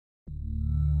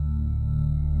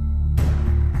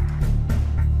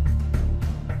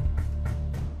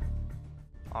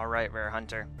Alright, Rare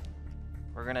Hunter.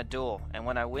 We're gonna duel, and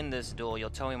when I win this duel, you'll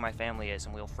tell me who my family is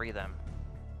and we'll free them.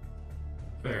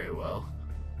 Very well.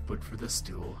 But for this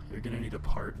duel, you're gonna need a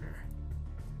partner.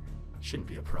 Shouldn't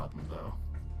be a problem, though.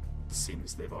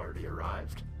 Seems they've already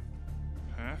arrived.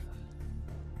 Huh?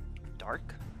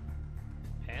 Dark?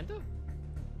 Panda?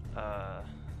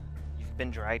 You've been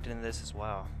dragged into this as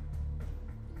well.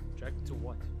 Dragged to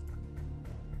what?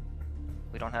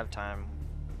 We don't have time.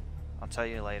 I'll tell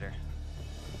you later.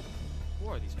 Who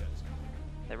are these guys?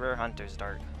 They're Rare Hunters,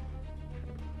 Dark.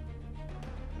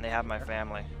 And they have my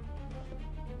family.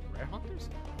 Rare hunters?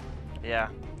 Yeah,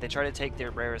 they try to take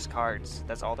their rarest cards.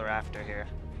 That's all they're after here.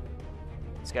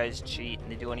 These guys cheat,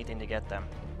 and they do anything to get them.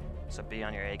 So be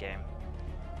on your A game.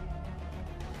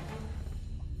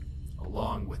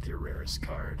 Along with your rarest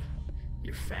card,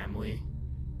 your family,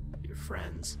 your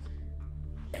friends,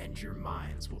 and your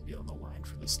minds will be on the line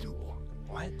for this duel.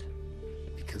 What?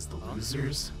 Because the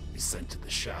losers be sent to the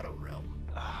Shadow Realm.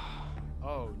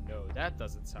 Oh no, that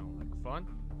doesn't sound like fun.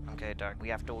 Okay, Dark, we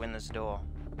have to win this duel.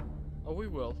 Oh, we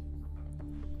will.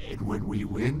 And when we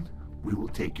win, we will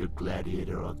take your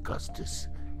gladiator Augustus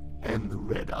and the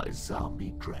red-eyed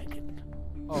zombie dragon.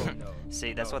 Oh no.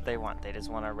 See, that's no. what they want. They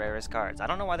just want our rarest cards. I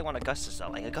don't know why they want Augustus though.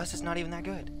 Like, Augustus is not even that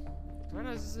good.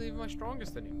 Red-eyes isn't even my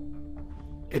strongest anymore.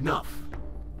 Enough.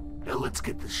 Now let's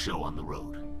get this show on the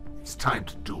road. It's time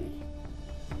to duel.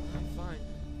 Fine.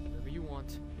 Whatever you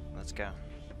want. Let's go.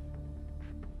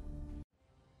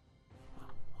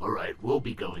 Alright, we'll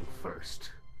be going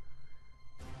first.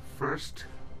 First,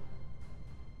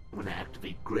 I'm gonna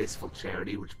activate Graceful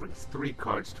Charity, which brings 3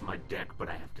 cards to my deck, but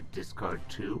I have to discard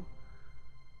 2.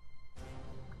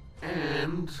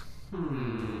 And,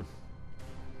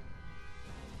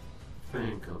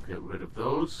 think I'll get rid of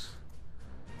those.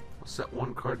 I'll set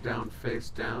 1 card down face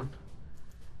down,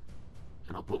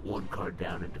 and I'll put 1 card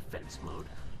down in defense mode,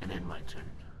 and end my turn.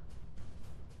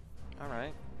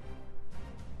 Alright.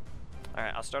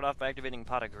 Alright, I'll start off by activating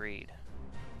Pot of Greed.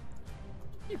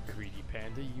 You greedy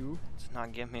panda, you. It's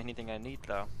not giving me anything I need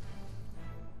though.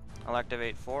 I'll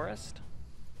activate Forest.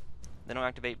 Then I'll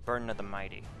activate Burden of the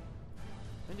Mighty.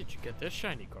 When did you get this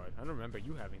shiny card? I don't remember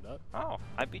you having that. Oh,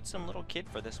 I beat some little kid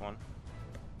for this one.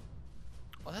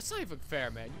 Oh, that's not even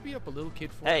fair, man. You beat up a little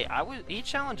kid for Hey, he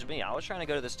challenged me. I was trying to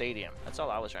go to the stadium. That's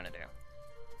all I was trying to do.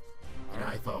 And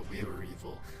I thought we were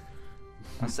evil.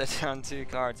 I'll set down 2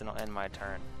 cards and I'll end my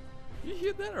turn. You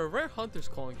hear that? A Rare Hunter's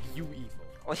calling you evil.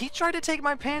 Well, he tried to take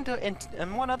my panda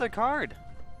and 1 other card.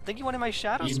 I think he wanted my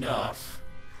shadow spell. Enough.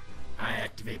 I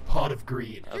activate Pot of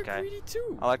Greed. You're Okay. greedy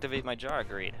too. I'll activate my Jar of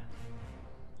Greed.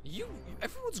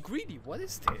 Everyone's greedy. What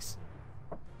is this?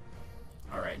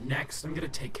 Alright, next I'm gonna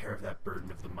take care of that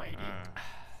Burden of the Mighty.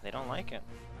 They don't like it.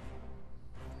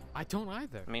 I don't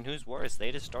either. I mean, who's worse? They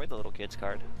destroyed the little kid's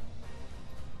card.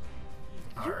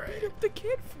 You Alright, beat up the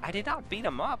kid. I did not beat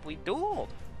him up. We dueled.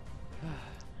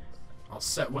 I'll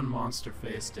set 1 monster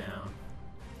face down.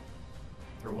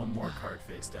 Throw 1 more card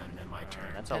face down and end my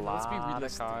turn. That's a And let's be lot of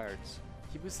realistic. cards.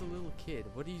 He was a little kid.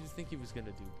 What do you think he was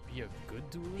gonna do? Be a good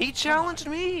duelist? He challenged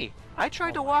me. I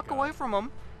tried to Oh my walk God. away from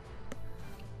him.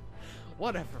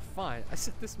 Whatever, fine. I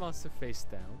set this monster face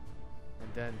down, and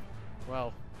then,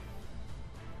 well,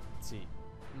 let's see.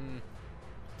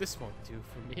 This won't do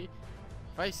for me.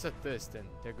 If I set this, then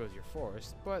there goes your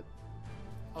forest. But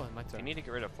oh, my If you turn. need to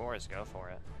get rid of Forest, go for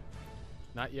it.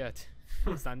 Not yet.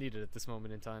 It's not needed at this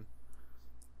moment in time.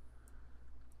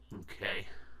 Okay.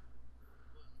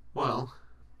 Well,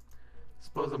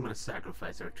 suppose I'm gonna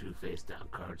sacrifice our 2 face down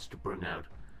cards to bring out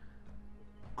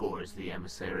Gorz, the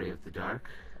Emissary of the Dark.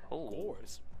 Oh,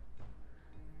 Gores.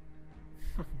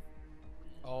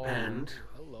 Oh, And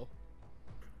hello.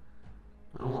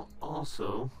 I will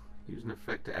also use an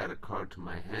effect to add a card to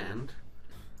my hand.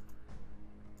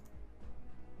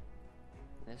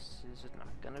 this is not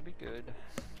gonna be good.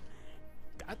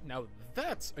 Now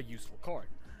that's a useful card.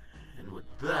 And with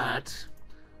that,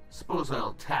 suppose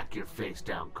I'll attack your face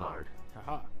down card.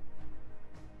 Haha.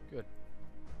 Good.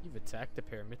 You've attacked the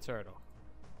pyramid turtle.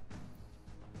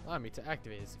 Allow me to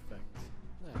activate this effect.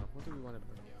 Now, what do we want to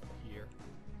bring out here?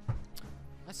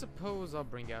 I suppose I'll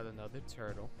bring out another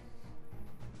turtle.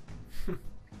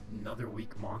 Another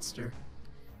weak monster.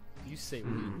 You say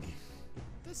weak.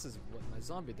 This is what my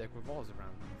zombie deck revolves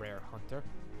around, Rare Hunter.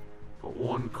 Put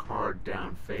 1 card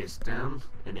down face down,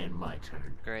 and end my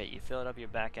turn. Great, you filled up your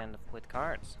back end with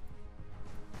cards.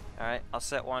 Alright, I'll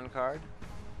set 1 card.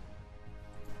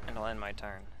 And I'll end my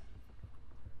turn.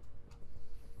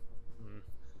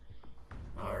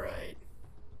 Alright.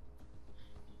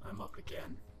 I'm up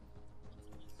again.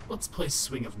 Let's play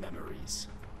Swing of Memories.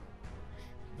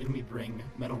 when we bring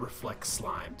Metal Reflect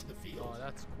Slime to the field. Oh,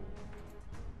 that's cool.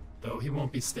 Though he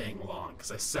won't be staying long,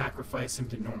 because I sacrifice him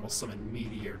to normal summon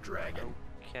Meteor Dragon.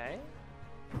 Okay.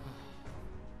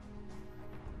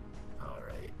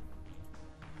 Alright.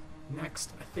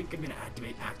 Next, I think I'm going to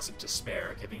activate Axe of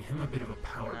Despair, giving him a bit of a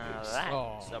power boost. That's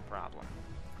Oh. a problem.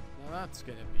 Now that's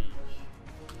gonna be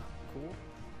not cool.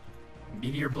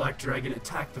 Meteor Black Dragon,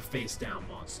 attack the face down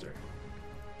monster.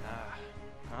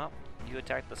 Well, you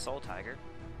attacked the Soul Tiger.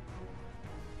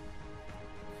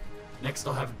 Next,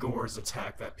 I'll have Gores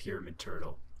attack that Pyramid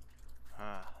Turtle.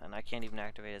 And I can't even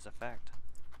activate his effect.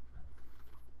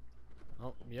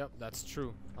 Oh, yep, that's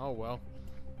true. Oh well.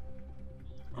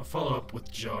 I'll follow up with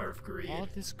Jar of Greed, All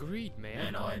this greed, man.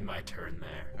 and I'll end my turn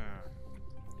there.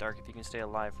 Dark, if you can stay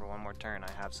alive for one more turn,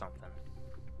 I have something.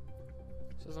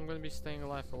 Says I'm gonna be staying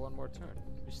alive for one more turn.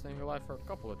 Be staying alive for a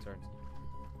couple of turns.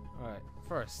 Alright,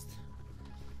 first,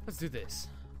 let's do this.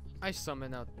 I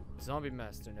summon out Zombie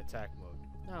Master in attack mode.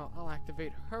 Now I'll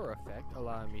activate her effect,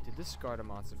 allowing me to discard a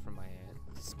monster from my hand.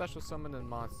 Special summon a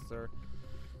monster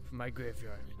from my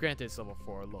graveyard. Granted, it's level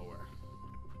 4 or lower.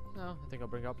 Now I think I'll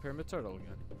bring out Pyramid Turtle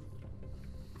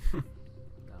again.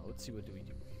 Now let's see what do we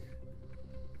do here.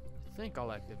 I think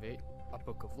I'll activate a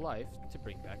Book of Life to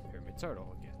bring back Pyramid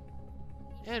Turtle again.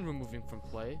 And removing from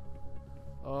play,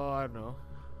 I don't know.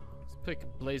 Let's pick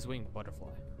Blazewing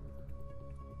Butterfly.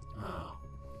 Oh.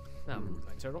 Now,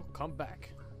 my turtle, come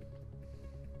back.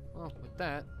 Well, with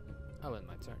that, I'll end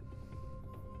my turn.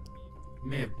 You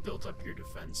may have built up your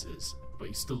defenses, but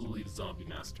you still leave Zombie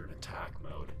Master in attack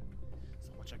mode. So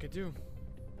much I could do.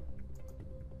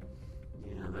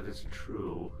 Yeah, that is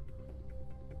true.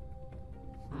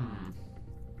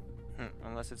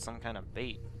 Unless it's some kind of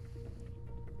bait.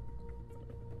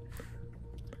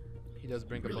 He does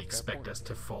bring Really up a fair expect point. us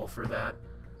to fall for that?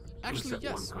 Actually, Set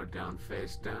yes. one card down,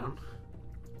 face down.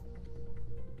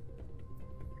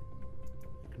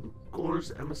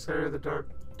 Gore's Emissary of the Dark,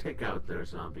 take out their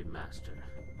Zombie Master.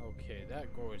 Okay,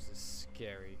 that Gores is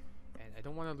scary. And I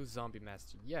don't want to lose Zombie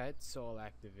Master yet, so I'll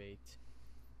activate...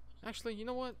 Actually, you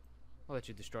know what? I'll let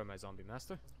you destroy my Zombie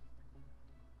Master.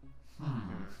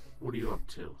 What are you up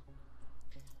to?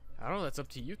 I don't know, that's up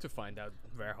to you to find out,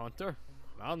 Rare Hunter.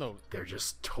 I don't know. They're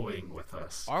just toying with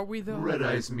us. Are we though? Red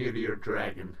Eyes Meteor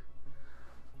Dragon.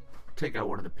 Take out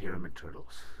one of the Pyramid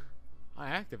Turtles. I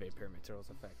activate Pyramid Turtle's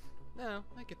effect. Now,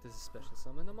 I get this special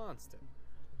summon a monster.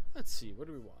 Let's see, what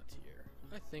do we want here?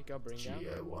 I think I'll bring out Gee,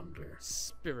 I wonder.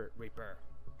 Spirit Reaper.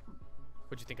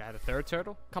 What'd you think, I had a third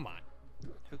turtle? Come on.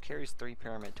 Who carries 3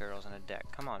 Pyramid Turtles in a deck?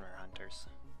 Come on, Rare Hunters.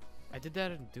 I did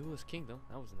that in Duelist Kingdom.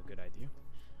 That wasn't a good idea.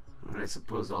 I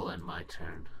suppose I'll end my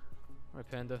turn. Alright,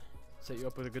 Panda. Set you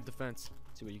up with a good defense.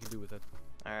 See what you can do with it.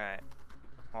 Alright.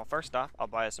 Well, first off, I'll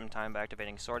buy us some time by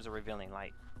activating Swords of Revealing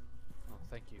Light. Oh,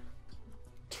 thank you.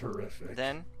 Terrific.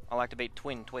 Then, I'll activate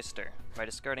Twin Twister. By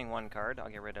discarding 1 card, I'll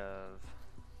get rid of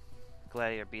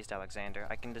Gladiator Beast Alexander.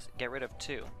 I can just get rid of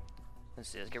 2. Let's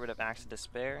see, let's get rid of Axe of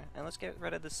Despair, and let's get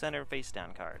rid of the center face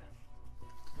down card.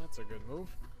 That's a good move.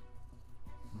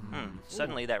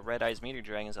 Suddenly that Red Eyes Meteor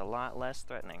Dragon is a lot less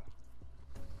threatening.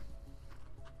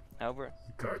 However,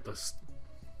 Regardless,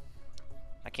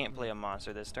 I can't play a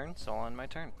monster this turn, so I'll end my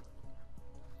turn.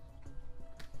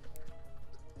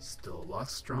 still a lot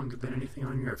stronger than anything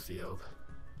on your field.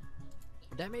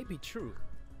 That may be true,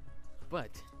 but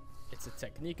it's the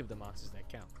technique of the monsters that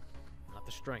count, not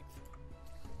the strength.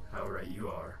 How right you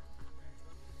are.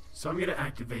 So I'm gonna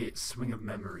activate Swing of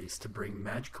Memories to bring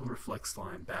Magical Reflex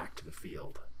Slime back to the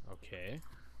field. Okay.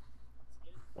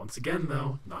 Once again,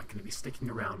 though, not gonna be sticking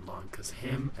around long, because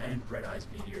him and Red Eyes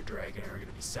Meteor Dragon are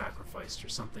gonna be sacrificed for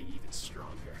something even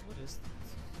stronger. What is that?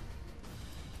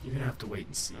 You're gonna have to wait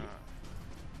and see.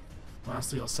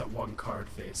 Lastly, I'll set 1 card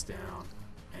face down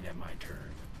and end my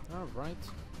turn. Alright.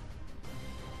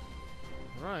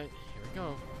 Alright, here we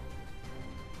go.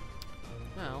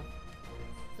 Now,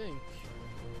 I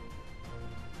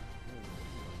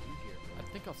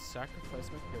think I'll sacrifice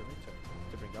my Pyramid Turtle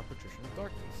to bring out Patrician of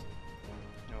Darkness.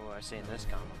 Oh, I've seen this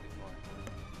combo before.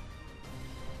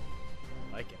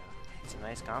 Like it, huh? It's a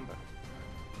nice combo. It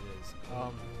is.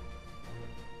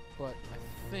 But I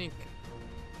think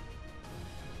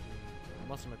the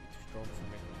monster might be too strong for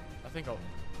me. I think I'll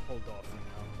hold off for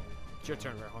now. It's your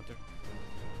turn, Rare Hunter.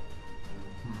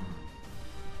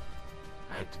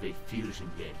 I activate Fusion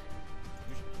Gate.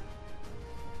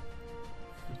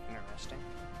 Interesting.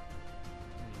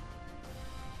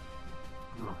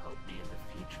 It'll help me in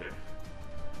the future.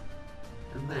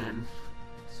 And then,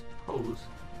 I suppose,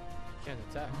 Can't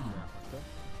attack, Rare Hunter.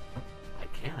 I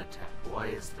can attack. Why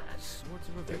is that? Swords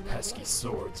of Their Revealing pesky Light.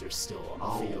 swords are still on the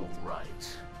Oh, field.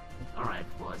 right. Alright,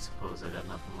 well, I suppose I got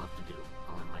nothing left to do.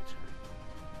 I'll end my turn.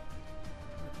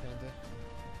 Alright, Panda.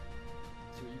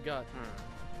 See what you got.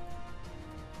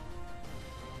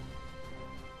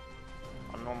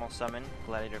 On normal summon,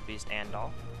 Gladiator, Beast, and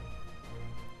Doll.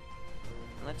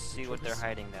 Let's see what they're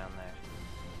hiding down there.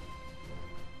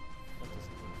 What is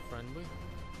it? Friendly?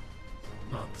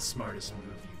 Not the smartest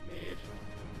move you've made.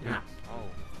 Yeah. Oh,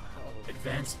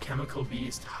 Advanced Chemical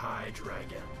Beast High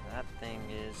Dragon. that thing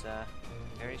is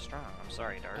very strong. I'm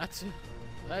sorry, Dark.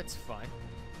 That's fine.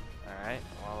 Alright,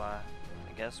 well, I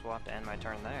guess we'll have to end my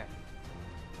turn there.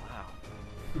 Wow.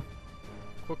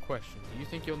 Quick question. Do you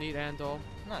think you'll need Andal?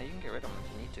 No, you can get rid of them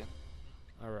if you need to.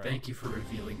 Alright. Thank you for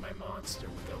revealing my monster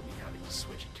without me having to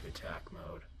switch it to attack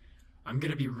mode. I'm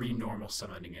gonna be re-normal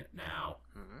summoning it now.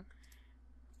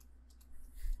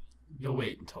 You'll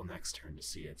wait until next turn to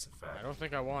see its effect. I don't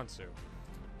think I want to.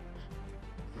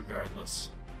 Regardless,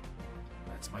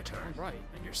 that's my turn. Right.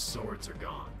 And your swords are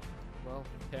gone. Well,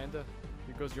 Panda,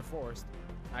 here goes your forest.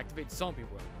 Activate Zombie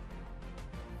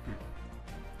Will.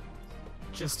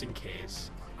 Just in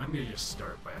case, I'm gonna just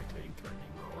start by activating Threatening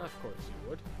Roar. Of course you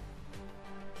would.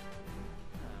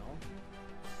 Now,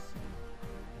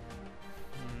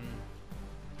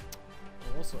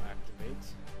 I'll also activate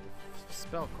the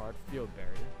spell card Field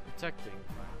Barrier, protecting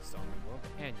my Zombie Will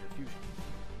and your fusion.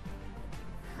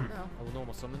 Now, I will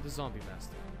normal summon the Zombie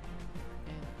Master.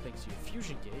 And thanks to your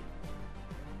Fusion Gate,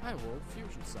 I will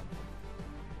Fusion Summon.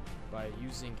 By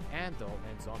using Andal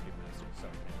and Zombie Master,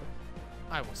 sorry, Panda,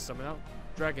 I will summon out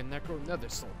Dragon Necro Nether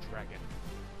Soul Dragon.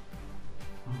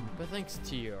 But thanks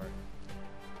to your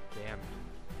damn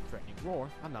threatening roar,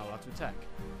 I'm not allowed to attack.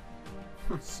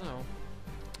 So,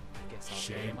 I guess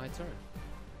I'll end my turn.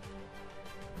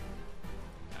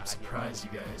 I'm surprised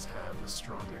you guys have a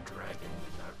stronger dragon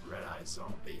than that red-eye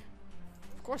zombie.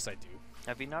 Of course I do.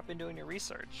 Have you not been doing your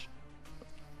research?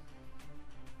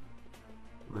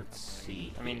 Let's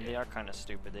see. I mean, here. they are kind of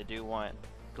stupid. They do want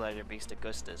Gladiator, Beast,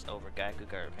 Augustus over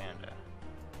Gakugar or Panda.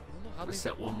 I don't know how I'm gonna they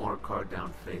set one more card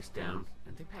down face down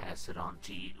and They want- pass it on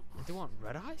to you. They want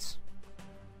red eyes?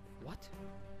 What?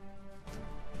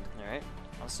 Alright,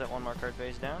 I'll set one more card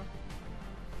face down.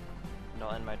 And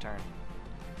I'll end my turn.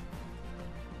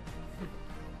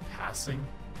 Passing,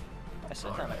 I set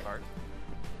down the Alright. card.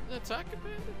 Attack a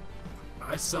Panda?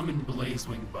 I summon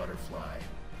Blazewing Butterfly.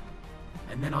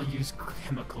 And then I'll use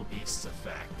Chemical Beast's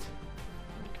effect.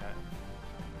 Okay.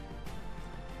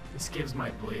 This gives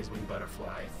my Blazewing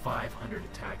Butterfly 500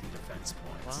 attack and defense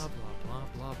points. Blah blah blah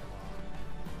blah blah.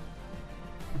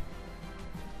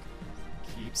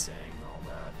 Keep saying all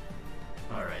that.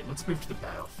 Alright, let's move to the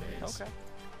battle phase. Okay.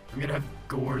 I'm gonna have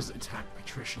Gore's attack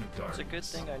Patrician of Darkness. It's a good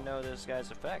thing I know this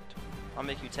guy's effect. I'll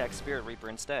make you attack Spirit Reaper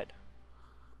instead.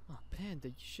 Oh, Panda,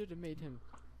 you should have made him.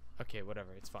 Okay, whatever,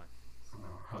 it's fine.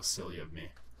 Oh, how silly of me.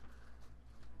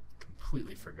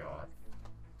 Completely forgot.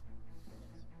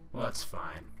 Well, that's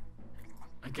fine.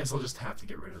 I guess I'll just have to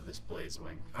get rid of this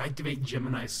Blazewing. I activate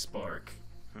Gemini's Spark.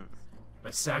 By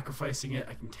sacrificing it,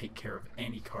 I can take care of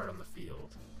any card on the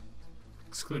field.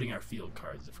 Excluding our field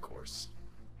cards, of course.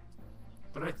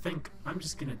 But I think I'm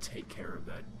just gonna take care of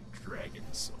that Dragon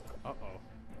Soul. Uh-oh.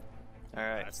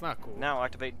 Alright. That's not cool. Now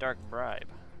activate Dark Bribe.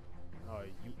 Oh,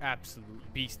 you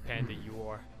absolute beast, Panda, you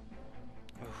are.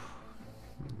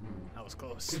 That was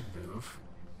close. Good move.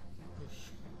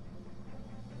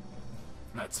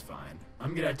 That's fine.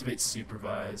 I'm gonna activate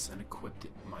Supervise and equip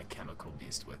my Chemical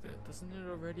Beast with it. Doesn't it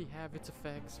already have its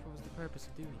effects? What was the purpose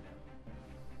of doing that?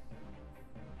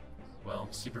 Well,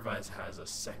 Supervise has a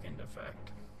second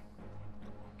effect.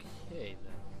 Okay,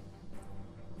 then.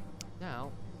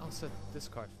 Now, I'll set this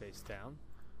card face down.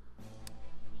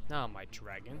 Now, my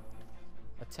dragon.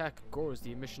 Attack Gorz,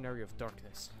 the Missionary of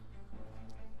Darkness.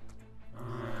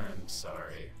 I'm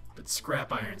sorry, but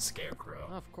Scrap Iron Scarecrow.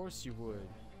 Of course you would.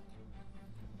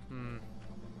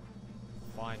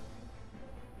 Fine.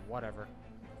 Whatever.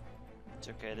 It's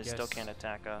okay, they still can't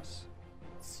attack us.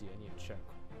 Let's see, I need to check.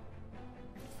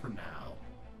 For now.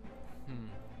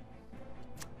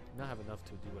 Not have enough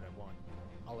to do what I want.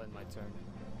 I'll end my turn.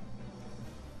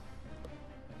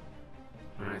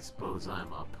 I suppose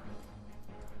I'm up.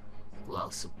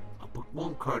 Well, I'll put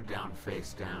one card down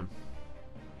face down.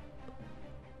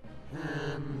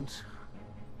 And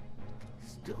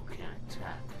still can't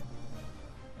attack.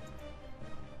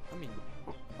 I mean,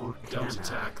 Or can Don't I?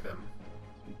 attack them.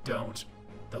 Don't.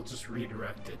 They'll just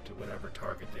redirect it to whatever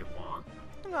target they want.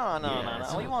 No, no, Yeah,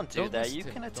 no, no. We won't do don't that. listen You to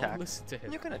can him. attack. Don't listen to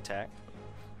him. You can attack.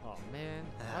 Oh man,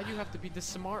 why do you have to be the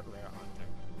smart rare hunter?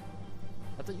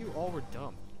 I thought you all were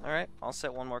dumb. Alright, I'll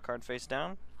set one more card face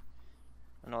down.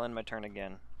 And I'll end my turn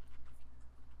again.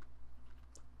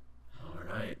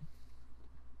 Alright.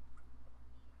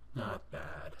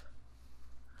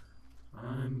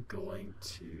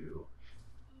 to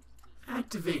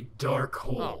activate Dark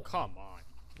Hole. Oh, come on.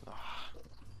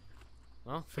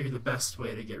 Well, Figure the best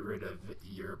way to get rid of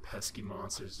your pesky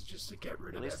monsters is just to get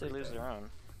rid of At least everything. they lose their own.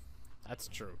 that's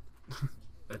true.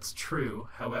 That's true.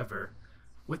 However,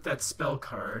 with that spell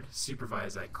card,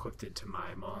 Supervise I equipped it to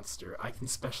my monster, I can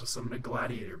special summon a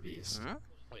Gladiator Beast, Hmm?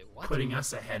 Wait, what? putting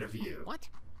us ahead of you. What?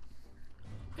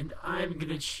 And I'm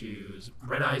gonna choose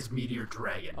Red Eyes Meteor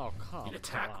Dragon Oh, come in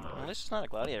attack on. At mode. least it's not a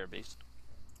gladiator beast.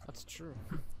 That's true.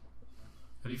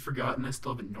 Have you forgotten I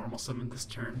still have a normal summon this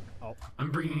turn? Oh, I'm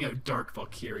bringing out Dark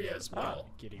Valkyria as well.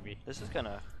 kidding me. This is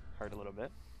gonna hurt a little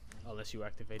bit. Unless you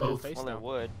activate Both. that face Well, down. it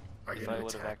would Are if gonna I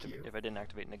would have attack you. if I didn't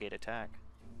activate negate attack.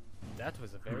 That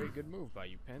was a very good move by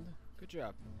you, Panda. Good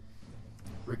job.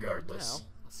 Regardless. Now,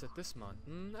 I'll set this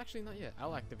mon. Actually, not yet.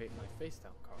 I'll activate my face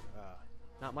down card.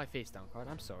 Not my face down card,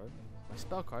 I'm sorry. My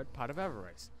spell card, Pot of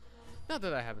Avarice. Now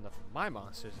that I have enough of my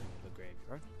monsters in the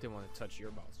graveyard, didn't want to touch your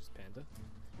monsters, Panda.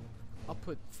 I'll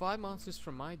put 5 monsters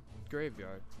from my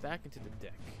graveyard back into the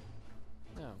deck.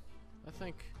 Now, I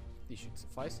think these should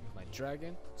suffice. My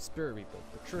Dragon, Spirit Reaper,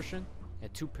 Patrician,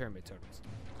 and 2 Pyramid Turtles.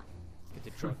 Get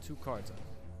to draw 2 cards out.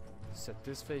 Set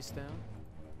this face down.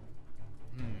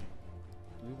 Do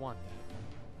we want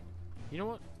that? You know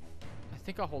what? I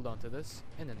think I'll hold on to this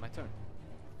and end my turn.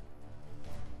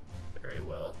 Very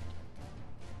well.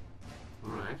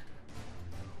 Alright.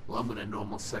 Well, I'm gonna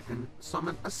normal second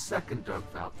summon a second Dark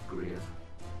Valkyria.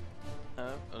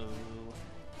 Uh-oh.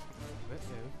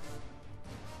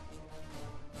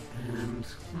 And,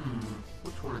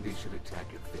 which one of these should attack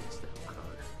your face down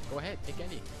card? Go ahead, pick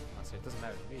any. Honestly, it doesn't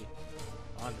matter to me.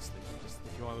 Honestly, just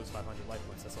if you want to lose 500 life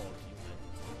points, that's all up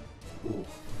to you, man. Ooh,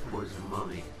 where's your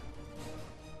money?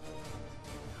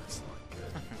 That's not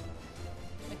good.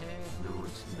 No,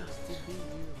 it's not.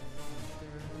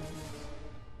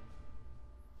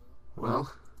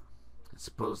 Well, I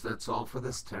suppose that's all for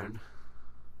this turn.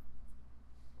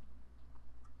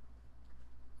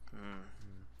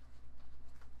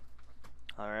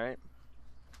 Alright.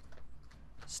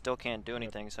 Still can't do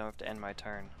anything, so I have to end my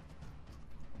turn.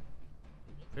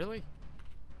 Really?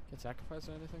 Can't sacrifice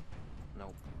or anything?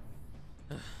 Nope.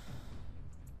 Well,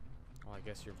 I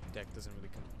guess your deck doesn't really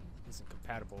isn't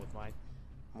compatible with mine.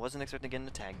 Wasn't expecting to get in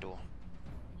a tag duel.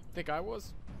 Think I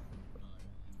was?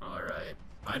 Alright.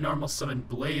 I normal summon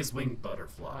Blaze Wing Why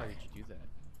Butterfly. did you do that?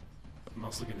 I'm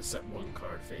also gonna set 1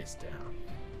 card face down.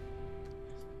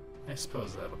 I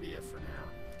suppose that'll be it for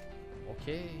now.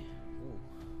 Okay. Ooh.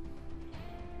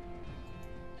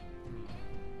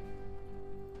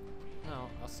 Now,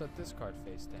 I'll set this card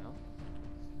face down.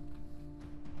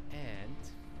 And...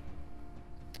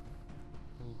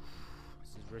 Oof,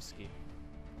 this is risky.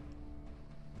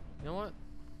 You know what?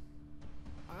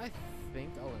 I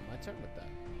think I'll end my turn with that.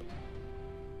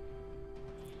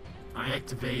 I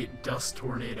activate Dust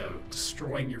Tornado,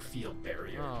 destroying your field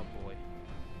barrier. Oh boy.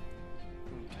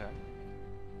 Okay.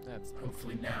 That's...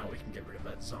 Hopefully now we can get rid of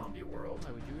that zombie world.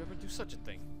 Why would you ever do such a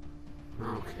thing?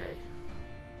 Okay.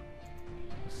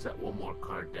 Set 1 more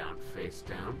card down, face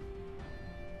down.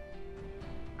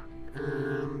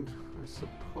 And I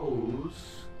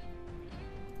suppose...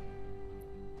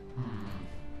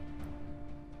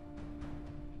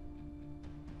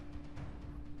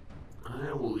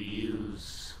 I will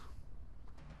use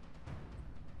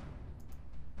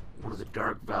one of the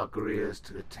Dark Valkyrias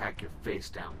to attack your face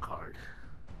down card.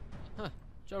 Huh.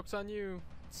 Joke's on you.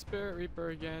 Spirit Reaper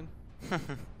again.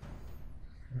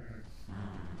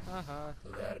 Haha.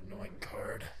 That annoying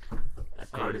card.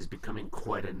 That card is becoming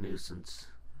quite a nuisance.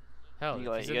 Hell,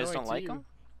 You, if he's you guys annoying don't to like you, him?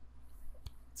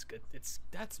 It's good.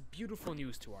 That's beautiful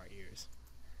news to our ears.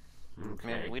 I Okay.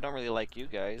 mean, we don't really like you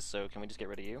guys, so can we just get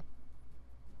rid of you?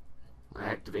 I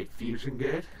activate Fusion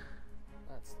Gate.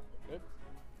 That's not good.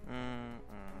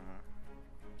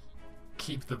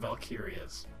 Keep the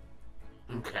Valkyrias.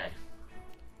 Okay.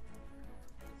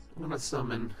 I'm gonna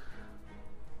summon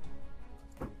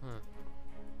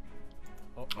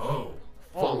Oh.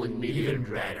 Falling Meteor even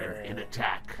Dragon better. in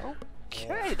attack.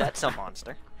 Okay, that's a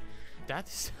monster.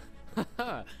 That's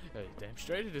damn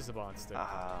straight it is a monster.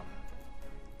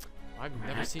 I've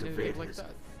never seen anything Activate like his-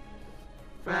 that.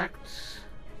 Fact.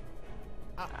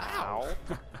 Ow!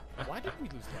 Why did we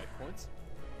lose life points?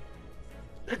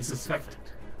 It's effective.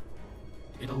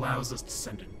 It allows us to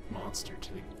send a monster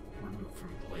to the removed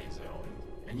from play zone,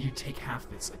 and you take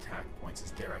half its attack points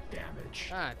as direct damage.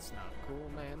 That's not cool,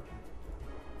 man.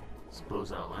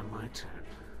 Suppose I'll end my turn.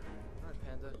 Alright,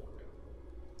 Panda.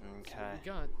 Okay. We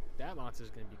got that monster's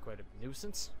gonna be quite a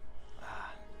nuisance.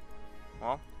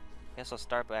 Well, guess I'll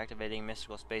start by activating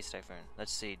Mystical Space Typhoon.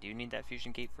 Let's see, do you need that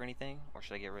Fusion Gate for anything? Or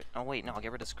should I get rid... Oh wait, no, I'll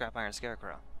get rid of Scrap Iron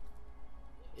Scarecrow.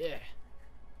 Yeah.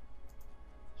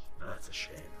 That's a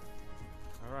shame.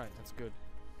 Alright, that's good.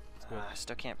 That's good. I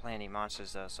still can't play any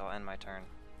monsters though, so I'll end my turn.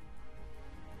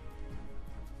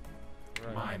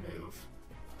 Right. My move.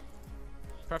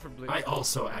 Preferably. I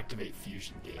also activate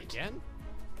Fusion Gate. Again?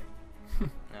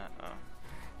 Uh-oh.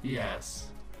 Yes.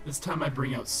 This time I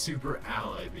bring out Super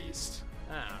Ally Beast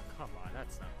Ah, come on,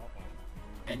 that's not.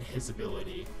 and his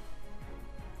ability.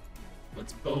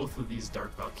 Let's both of these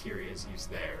Dark Valkyrias use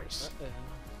theirs.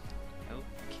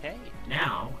 Okay.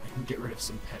 Now I can get rid of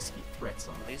some pesky threats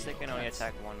on At the least they field. can only That's-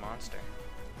 attack one monster.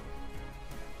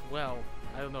 Well,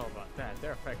 I don't know about that.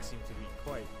 Their effects seem to be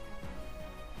quite.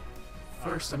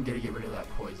 First, I'm gonna get rid of that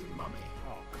poison mummy.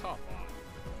 Oh, come on.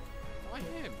 Why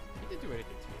him? He didn't do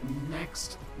anything to you.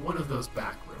 Next, one of those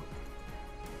back row.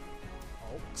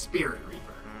 Oh. Spirit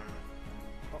Reaper.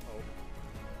 Uh-oh.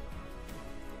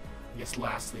 I guess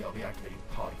lastly, I'll be activating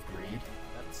Pot of Greed.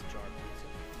 That's jar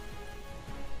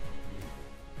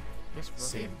pizza.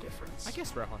 Same difference. I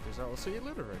guess rare hunters are also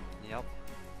illiterate. Yep.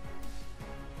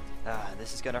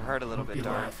 This is gonna hurt a little Don't bit, be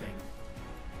Dark. laughing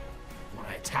when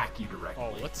I attack you directly.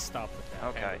 Oh, let's stop with that.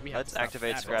 Okay, We have let's to stop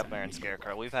activate that. Scrapler and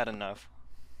Scarecrow. We've had enough.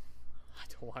 I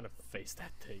don't want to face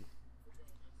that thing.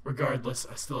 Regardless,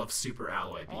 I still have Super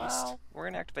Alloy Beast. Well, we're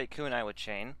gonna activate Kunai with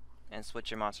Chain and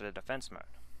switch your monster to defense mode.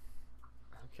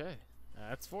 Okay,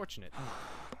 that's fortunate.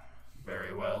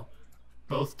 Very well.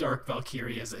 Both Dark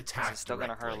Valkyrias This attack is still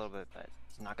gonna hurt a directly. little bit, but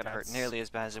it's not gonna hurt That's- nearly as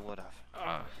bad as it would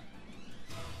have.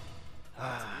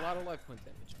 That's a lot of life point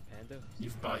damage, Panda.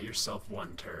 You've bought yourself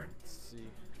one turn. Let's see.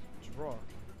 Draw.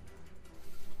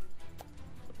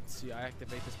 Let's see, I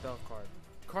activate the spell card.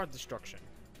 Card destruction.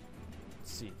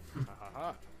 Let's see. Ha ha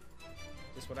ha.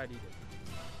 Just what I needed.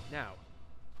 Now,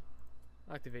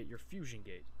 activate your fusion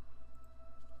gate.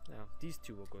 Now, these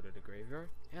two will go to the graveyard,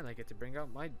 and I get to bring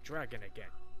out my dragon again.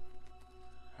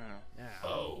 Now,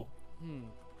 Oh.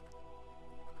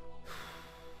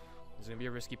 This is gonna be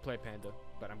a risky play, Panda,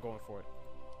 but I'm going for it.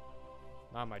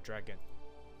 Not my dragon.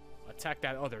 Attack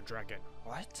that other dragon.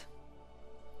 What?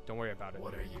 Don't worry about it.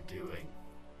 What are you doing?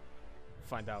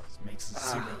 Find out. This makes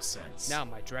zero sense. Now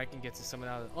my dragon gets to summon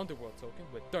out an underworld token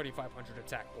with 3,500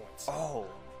 attack points. Oh.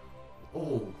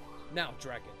 Oh. Now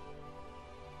dragon.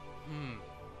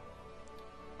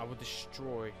 I will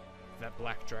destroy that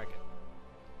black dragon.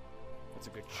 That's a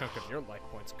good chunk of your life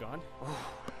points gone.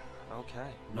 Okay.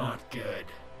 Not good.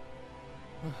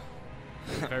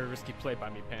 Very risky play by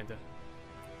me, Panda.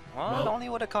 Well, it only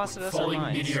would have costed when us our Falling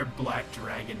minds. Meteor Black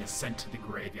Dragon is sent to the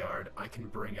graveyard, I can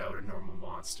bring out a normal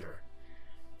monster.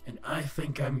 And I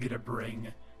think I'm gonna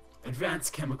bring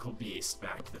Advanced Chemical Beast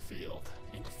back to the field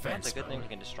in defense That's a good thing mode. we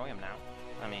can destroy him now.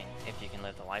 I mean, if you can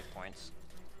live the life points.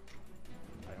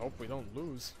 I hope we don't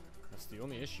lose. That's the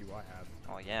only issue I have.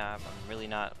 Oh yeah, I'm really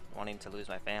not wanting to lose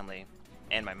my family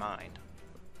and my mind.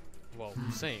 Well,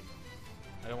 same.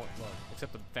 I don't want, well,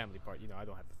 except the family part. You know, I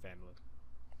don't have a family.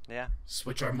 Yeah.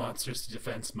 Switch our monsters to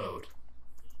defense mode.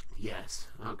 Yes,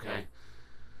 okay.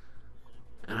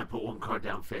 And I put one card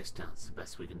down face down. It's the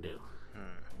best we can do.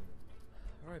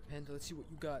 Alright, Panda, let's see what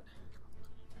you got.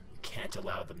 We can't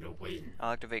allow them to win.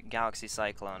 I'll activate Galaxy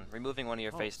Cyclone, removing one of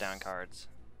your Oh, face down cards.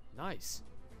 Nice.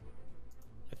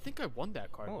 I think I won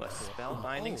that card Oh, a before.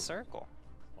 Spellbinding Oh. Circle.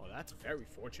 Oh, that's very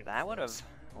fortunate. That for would us.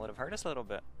 have hurt us a little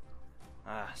bit.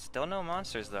 Still no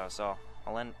monsters though, so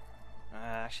I'll end.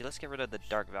 Actually, let's get rid of the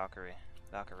Dark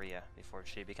Valkyria before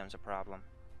she becomes a problem.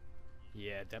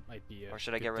 Yeah, that might be a Or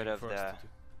should I good get rid thing of for us to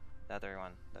the other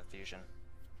one, the fusion?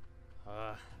 do.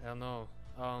 I don't know.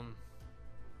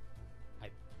 I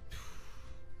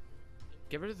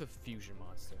get rid of the fusion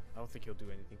monster. I don't think he'll do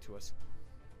anything to us.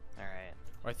 All right.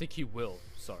 Or I think he will.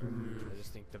 Sorry, I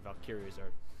just think the Valkyries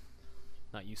are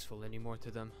not useful anymore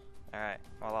to them. All right.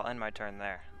 Well, I'll end my turn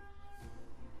there.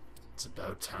 It's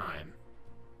about time.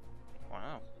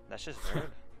 Wow, that's just rude.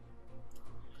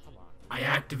 Come on. I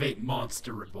activate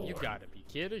Monster Reborn, You gotta be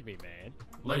kidding me, man.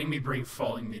 letting me bring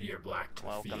Falling Meteor Black to the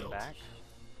Welcome field. back.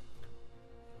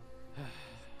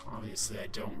 Obviously, I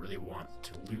don't really want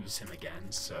to lose him again,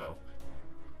 so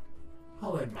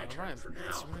I'll end my turn Alright, for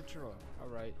let's now. draw.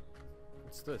 Alright.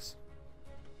 What's this?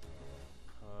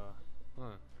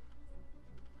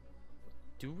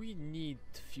 Do we need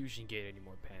Fusion Gate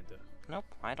anymore, Panda? Nope,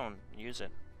 I don't use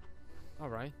it.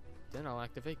 Alright, then I'll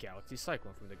activate Galaxy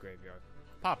Cyclone from the graveyard,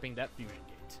 popping that Fusion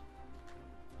Gate.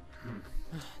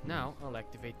 Now, I'll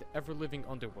activate the ever-living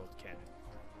Underworld Cannon.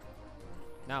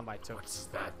 Now my token. What does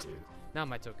that do? Now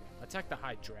my token. Attack the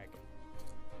High Dragon.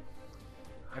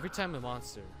 Every time a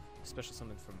monster, special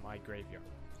summoned from my graveyard,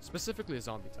 specifically a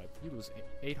zombie type, you lose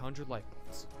 800 life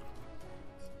points.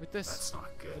 With That's this, not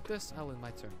good. I'll end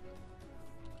my turn.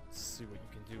 Let's see what you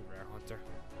can do, Rare Hunter.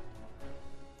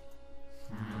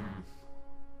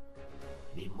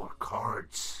 Need more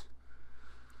cards.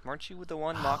 Weren't you the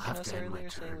one I'll mocking have us to end my earlier,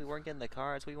 saying turn. we weren't getting the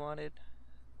cards we wanted?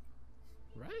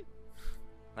 Right?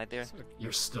 Right there. Sort of-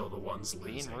 You're still the ones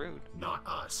Being losing, rude. not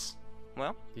us.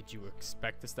 Well, Did you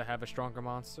expect us to have a stronger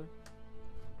monster?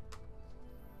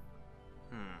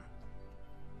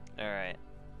 alright.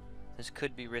 This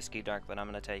could be risky, Dark, but I'm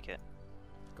gonna take it.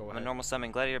 Go I'm ahead. a normal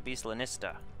summon Gladiator Beast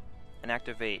Lanista and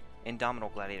activate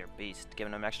Indomitable Gladiator Beast,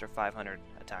 giving him extra 500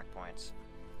 attack points.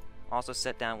 Also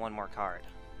set down one more card.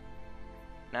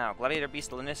 Now, Gladiator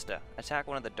Beast Lanista, attack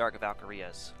one of the Dark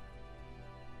Valkyrias.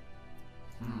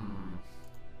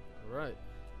 Alright.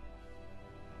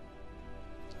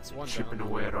 That's one Chipping down.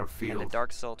 away at our And the field.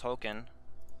 Dark Soul token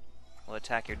will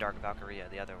attack your Dark Valkyria,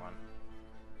 the other one.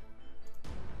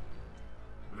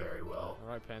 Very well.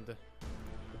 Alright, Panda.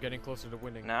 We're getting closer to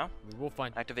winning. Now, We will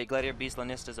find. activate Gladiator Beast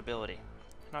Lanista's ability.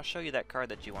 And I'll show you that card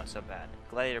that you want so bad.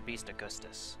 Gladiator Beast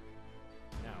Augustus.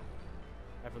 Now,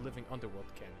 Ever Living Underworld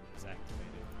Cannon is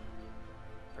activated.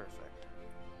 Perfect.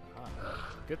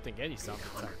 Ah, good thing any zombie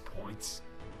type. 100 points.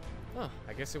 Huh,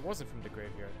 I guess it wasn't from the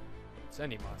graveyard. It's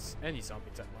any zombie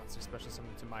type monster, special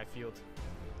summon to my field.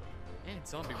 And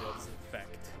zombie world is in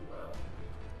effect. Well,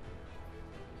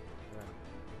 Right.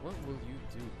 What will you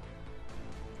do?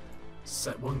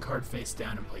 set one card face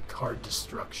down and play card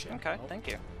destruction. Okay, Oh. thank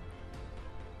you.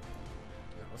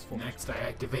 Yeah, let's focus. Next, I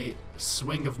activate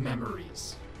Swing of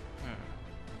Memories.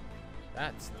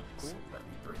 That's not So cool. let me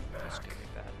bring That's back gonna be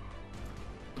bad.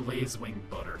 Blazewing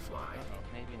Butterfly. Uh-oh.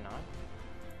 Maybe not.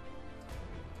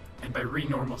 And by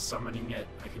renormal summoning it,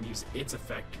 I can use its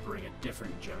effect to bring a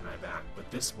different Gemini back, but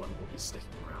this one will be sticking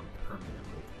around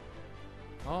permanently.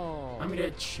 Oh. I'm gonna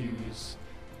choose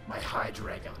my High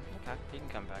Dragon. Okay, you can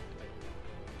come back.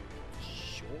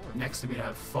 Sure. Next, I'm gonna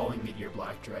have Falling Meteor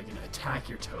Black Dragon attack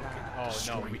your token. Oh no,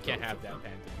 destroying we can't both have of that, them.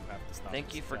 Panda. You have to stop. Think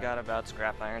this you attack. forgot about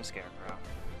Scrap Iron Scarecrow.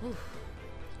 Whew.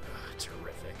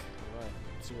 Terrific. Alright,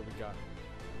 let's see what we got.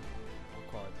 One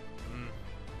card.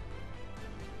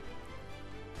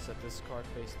 Set this card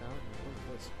face down.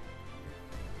 What is this?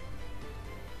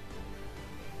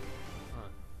 Huh.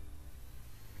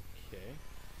 Okay.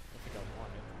 I think I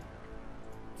want it.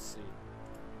 Let's see.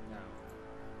 Now.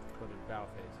 Put it in battle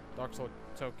phase. Dark Soul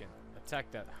token.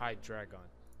 Attack that High Dragon.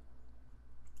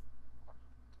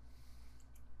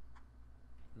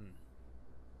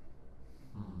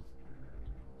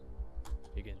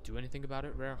 You gonna do anything about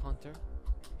it, Rare Hunter?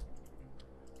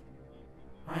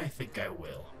 I think I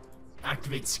will.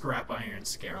 Activate Scrap Iron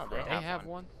Scarecrow. they They have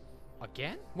one.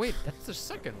 Again? Wait, that's the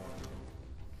second one.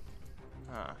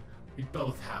 Huh. We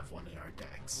both have one in our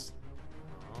decks.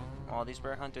 Well, these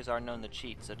rare hunters are known to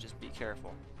cheat, so just be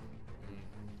careful.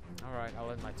 Alright,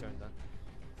 I'll end my turn then.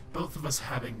 Both of us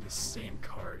having the same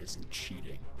card isn't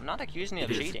cheating. I'm not accusing you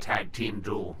It of is a cheating. tag team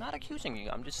duel. Not accusing you.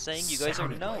 I'm just saying you guys are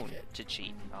Sounded known like it. to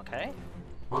cheat, okay?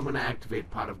 Well, I'm going to activate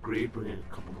Pot of Greed, bringing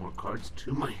a couple more cards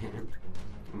to my hand.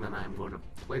 And then I'm going to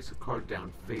place a card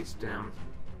down face down.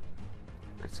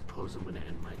 I suppose I'm going to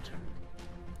end my turn.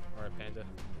 Alright, Panda.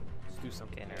 Let's do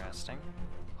something. Interesting.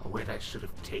 Oh wait, I should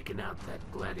have taken out that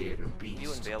gladiator beast. You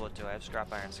wouldn't be able to. I have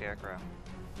Scrap Iron Scarecrow.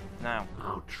 Now,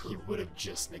 Oh, He true. would have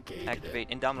just negated activate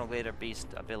it. Indomitable Gladiator Beast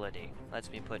ability. Lets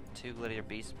me put 2 Gladiator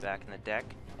Beasts back in the deck,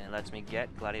 and it lets me get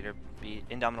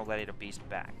Indomitable Gladiator Beast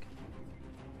back.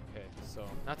 Okay, so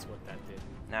that's what that did.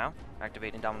 Now,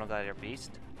 activate Indomitable Gladiator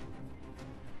Beast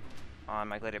on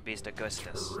my Gladiator Beast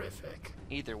Augustus. Terrific.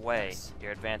 Either way, Yes.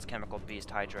 your Advanced Chemical Beast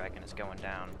High Dragon is going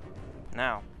down.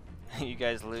 Now, you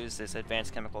guys lose this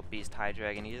Advanced Chemical Beast High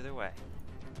Dragon either way.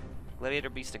 Gladiator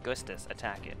Beast Augustus,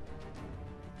 attack it.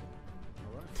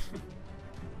 Alright.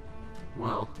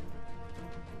 Well,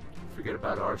 forget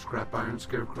about our Scrap Iron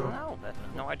Scarecrow.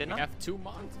 No, I did We not. have two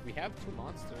monsters.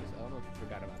 I don't know if you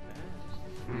forgot about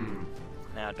that. Hmm.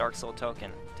 Now, Dark Soul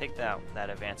token, take out that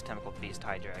Advanced Chemical Beast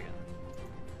High Dragon.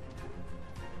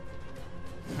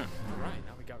 Alright,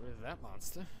 now we got rid of that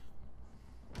monster.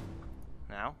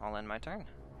 Now, I'll end my turn.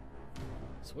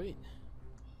 Sweet.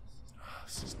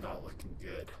 This is not looking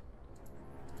good.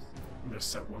 I'm gonna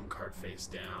set one card face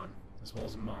down, as well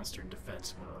as monster in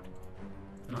defense mode.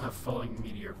 And I'll have Falling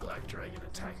Meteor Black Dragon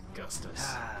attack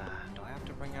Augustus. Do I have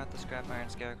to bring out the Scrap Iron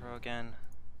Scarecrow again?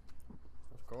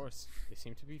 Of course. They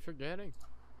seem to be forgetting.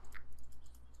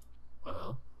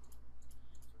 Well,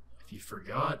 if you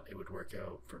forgot, it would work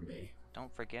out for me.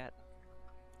 Don't forget.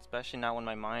 Especially not when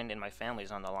my mind and my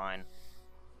family's on the line.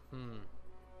 I'm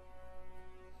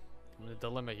in a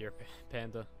dilemma here,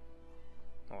 Panda.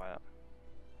 What?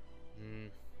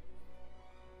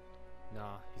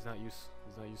 Nah, he's not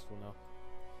useful now.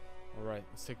 Alright,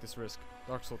 let's take this risk.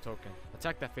 Dark Soul token.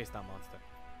 Attack that face down monster.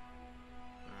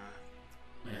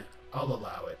 I'll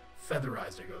allow it.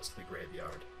 Featherizer goes to the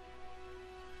graveyard.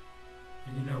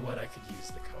 And you know what? I could use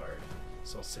the card.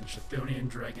 So I'll send Chthonian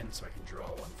Dragon so I can draw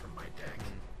one from my deck.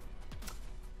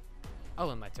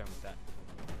 I'll end my turn with that.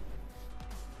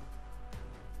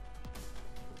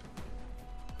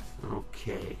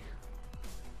 Okay.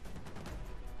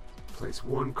 Place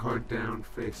one card down,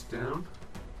 face down.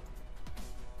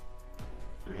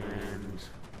 And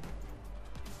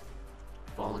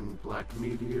Falling Black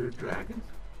Meteor Dragon.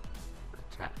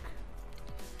 Attack.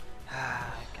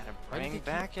 Gotta bring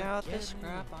back out the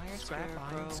Scrap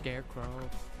Iron Scarecrow.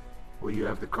 Well, you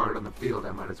have the card on the field,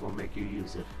 I might as well make you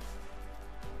use it.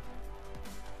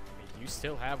 I mean, you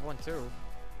still have one too.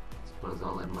 Suppose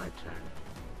I'll end my turn.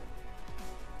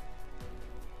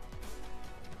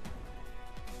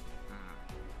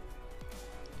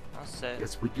 I'll set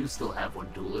Yes, we do still have one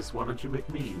duelist. Why don't you make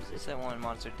me use it? set one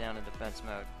monster down in defense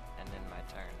mode and end my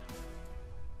turn.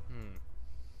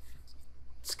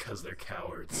 It's because they're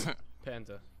cowards.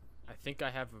 Panda, I think I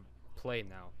have a play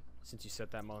now, since you set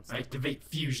that monster. Activate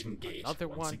Fusion Gate Another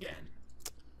once one. again.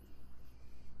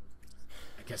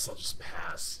 I guess I'll just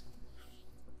pass.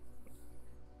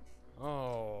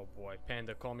 Oh boy,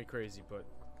 Panda, call me crazy, but...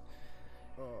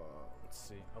 let's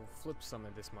see. I will flip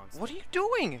summon this monster. What are you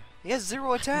doing? He has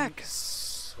 0 attack.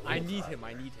 I need him,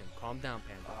 I need him. Calm down,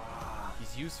 Panda.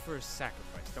 He's used for his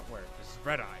sacrifice, don't worry. There's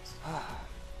red eyes.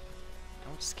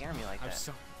 Don't scare me like that.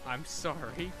 I'm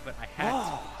sorry, but I had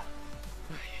to.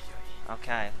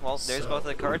 Okay, well, there's So, both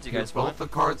the cards you guys want. Both the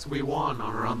cards we won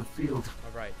are on the field.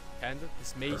 Alright, Panda,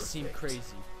 this may seem Perfect.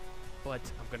 crazy, but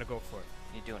I'm gonna go for it.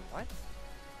 You doing what?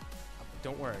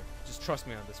 Don't worry, just trust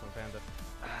me on this one, Panda.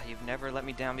 You've never let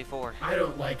me down before. I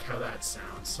don't like how that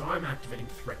sounds, so I'm activating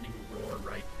Threatening Roar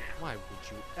right now. Why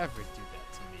would you ever do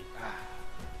that to me?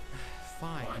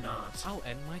 Fine. Why not? I'll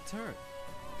end my turn.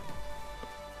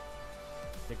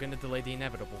 They're gonna delay the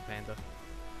inevitable, Panda.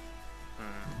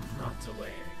 Not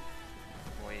delaying.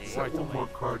 Wait, Sorry. Set one more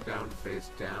card down, face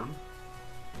down.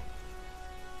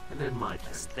 And then my I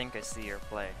turn. think I see your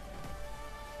play.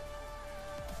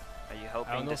 Are you I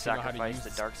hoping don't know to if you know how to sacrifice use the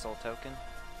this. Dark Soul token?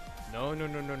 No.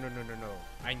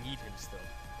 I need him still.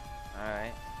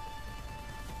 Alright.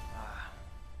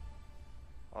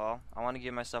 Well, I want to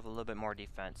give myself a little bit more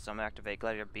defense, so I'm going to activate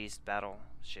Gladiator Beast Battle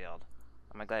Shield.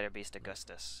 I'm a Gladiator Beast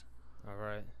Augustus.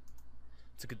 Alright.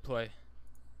 It's a good play.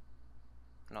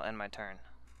 And I'll end my turn,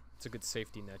 It's a good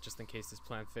safety net, just in case this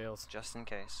plan fails. just in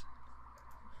case.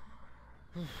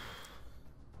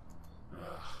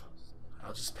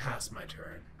 I'll just pass my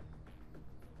turn.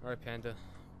 Alright, Panda.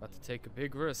 About to take a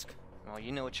big risk. Well,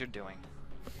 you know what you're doing.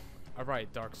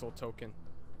 Alright, Dark Soul token.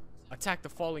 Attack the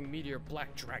Falling Meteor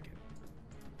Black Dragon.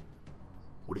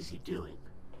 What is he doing?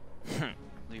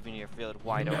 Leaving your field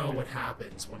wide You know open. what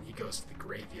happens when he goes to the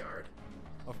graveyard.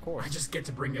 Of course. I just get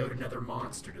to bring out another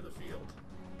monster to the field.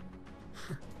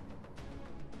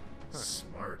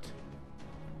 Smart.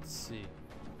 Let's see.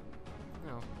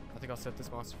 No, I think I'll set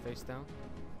this monster face down.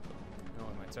 No,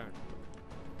 on my turn.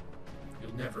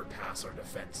 You'll never pass our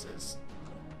defenses.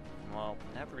 Well,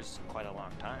 never's quite a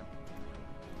long time.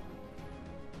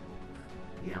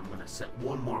 Yeah, I'm gonna set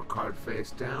one more card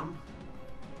face down.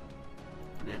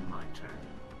 And then my turn.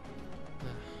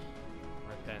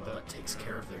 Alright, Panda. Well, that takes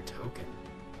care of their token.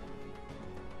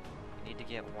 You need to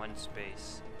get one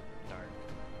space dark.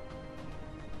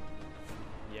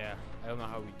 Yeah, I don't know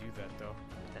how we do that though.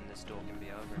 Then this duel can be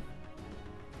over.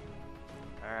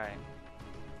 Alright.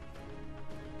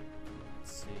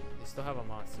 Let's see. They still have a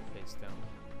monster face down.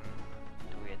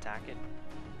 Do we attack it?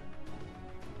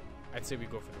 I'd say we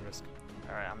go for the risk.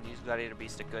 Alright, I'm gonna use Gladiator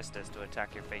Beast Augustus to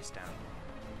attack your face down.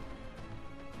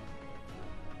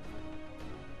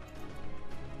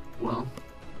 Well,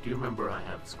 do you remember I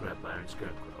have Scrap Iron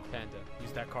Scarecrow? Panda,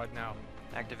 use that card now.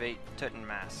 Activate Tutan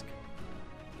Mask.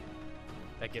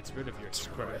 That gets rid of your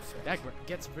scrap. Terrific. That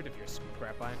gets rid of your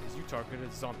scrap iron because you targeted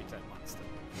a zombie type monster.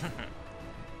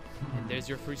 And there's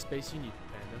your free space you need,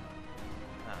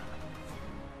 Panda.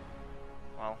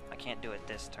 Well, I can't do it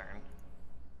this turn.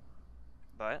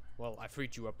 But, Well, I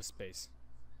freed you up a space.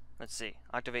 let's see.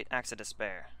 Activate Axe of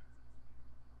Despair.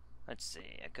 Let's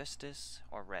see. Augustus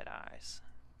or Red Eyes?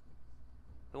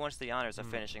 Who wants the honors of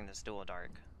finishing this duel,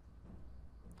 Dark?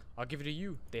 I'll give it to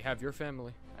you. They have your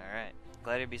family. Alright.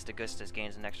 Gladiator Beast Augustus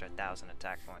gains an extra 1,000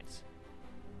 attack points.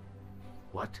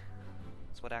 What?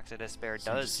 That's what Axe of Despair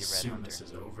So does, just you Red assume Hunter. this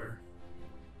is over.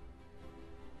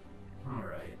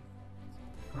 Alright.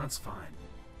 That's fine.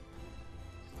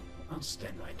 I'll just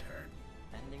end my turn.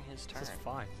 Ending his turn. This is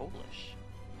fine. Foolish.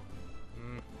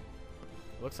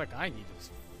 Looks like I need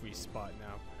a free spot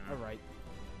now. Alright.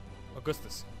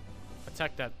 Augustus,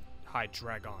 attack that high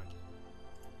dragon.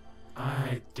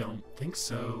 I don't think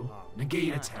so.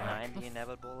 Negate attack. I'm the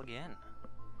inevitable again.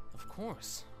 Of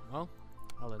course. Well,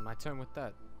 I'll end my turn with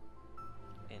that.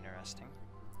 Interesting.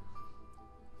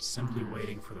 Simply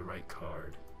waiting for the right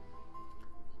card.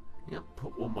 Yep,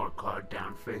 put one more card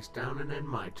down face down and then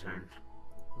my turn.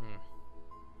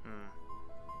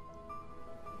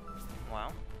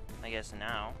 Well, I guess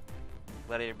now,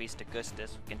 Gladiator Beast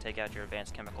Augustus can take out your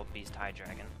Advanced Chemical Beast High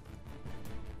Dragon.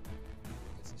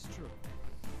 This is true.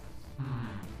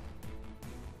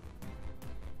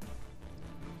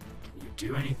 Can you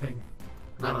do anything?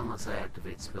 Not unless I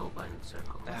activate Spellbinding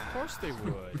Circle. Of course they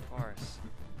would. Of course.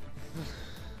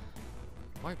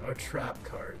 Why? Our trap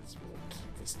cards will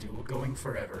keep this duel going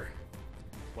forever.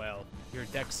 Well, your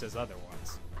deck says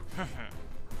otherwise.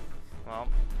 Well,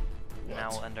 now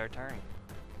we'll end our turn.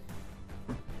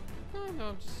 No,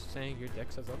 I'm just saying your deck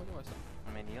says otherwise.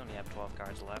 I mean, you only have 12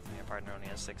 cards left, and your partner only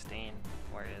has 16,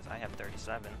 whereas I have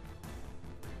 37.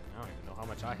 I don't even know how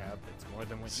much I have. It's more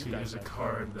than what See, you guys there's a have.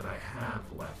 card that I have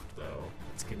left, though.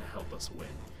 It's gonna help us win.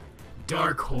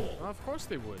 Dark Hole! Well, of course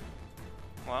they would.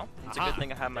 Well, it's a Aha. good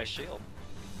thing I have my shield.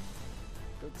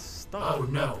 Good stuff. Oh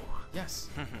no! Yes.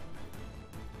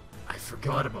 I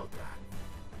forgot about that.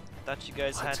 I thought you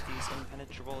guys had What? these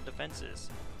impenetrable defenses.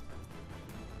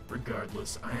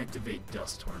 Regardless, I activate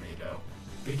Dust Tornado.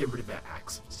 Gonna get rid of that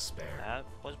Axe of Despair. That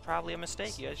was probably a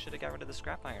mistake. You guys should have got rid of the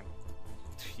scrap iron.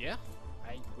 Yeah,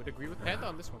 I would agree with Panda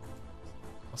on this one.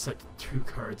 I'll set 2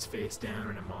 cards face down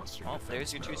and a monster Oh, defense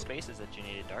there's your 2 mode. spaces that you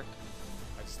needed, Dark.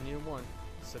 I just needed one.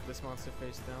 Set this monster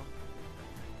face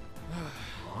down.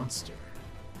 Monster.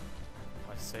 If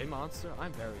I say monster,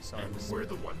 I'm very sorry. And we're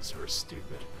the ones who are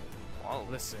stupid. Whoa.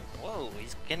 Listen, Whoa,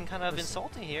 he's getting kind of Listen.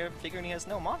 insulting here, figuring he has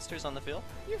no monsters on the field.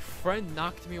 your friend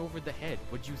knocked me over the head.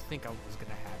 What do you think I was gonna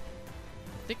have?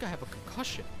 I think I have a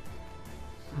concussion.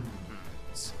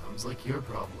 Sounds like your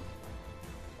problem.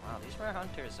 Wow, these rare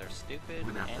hunters are stupid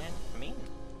We're not the- and mean.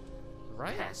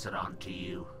 Right? Pass it on to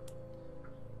you.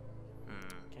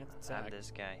 Can't Let's have attack.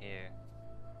 this guy here.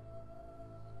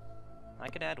 I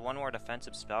could add one more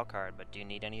defensive spell card, but do you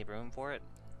need any room for it?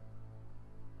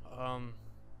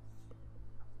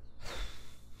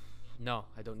 No,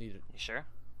 I don't need it. You sure?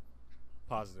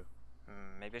 Positive.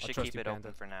 Maybe I I'll should trust keep you, it open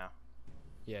Bandit. for now.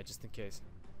 Yeah, just in case.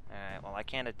 Alright, well I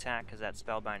can't attack because that's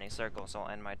spellbinding circle, so I'll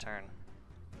end my turn.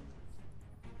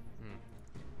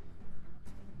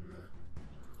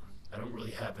 I don't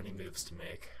really have any moves to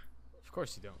make. Of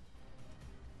course you don't.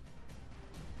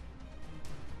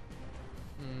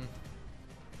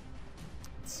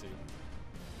 Let's see.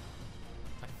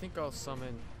 I think I'll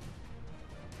summon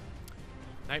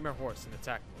Nightmare Horse in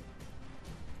attack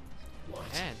mode. What?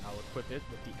 And I'll equip it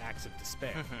with the Axe of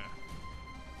Despair.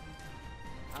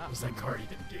 What does that card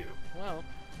even do? Well,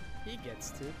 he gets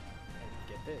to. And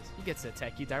get this. He gets to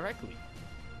attack you directly.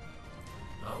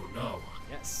 Oh no.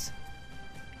 Yes.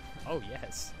 Oh,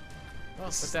 yes. Well,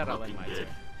 This with is that, I'll end looking my good.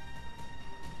 turn.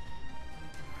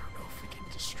 I don't know if we can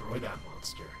destroy that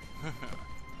monster.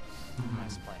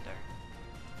 Nice plan, Dark.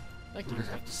 Thank You you.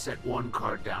 just have to set one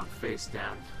card down face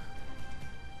down.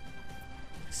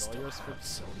 I still yours have for-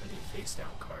 so many face down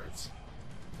cards.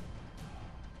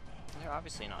 They're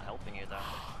obviously not helping you though.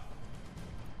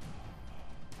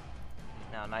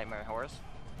 Now Nightmare Horse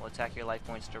will attack your life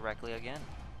points directly again,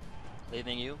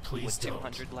 leaving you Please with don't.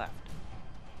 200 left.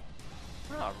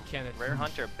 Oh, Can it- rare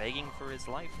hunter begging for his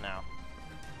life now.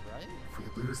 Right?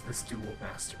 If we lose this duel,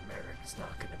 Master Merrick is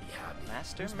not gonna be happy.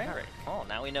 Master Who's Merrick. Oh,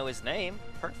 now we know his name.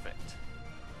 Perfect.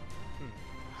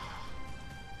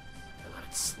 I let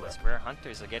it slip. These rare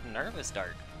hunters are getting nervous,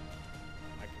 Dark.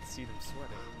 I can see them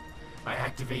sweating. I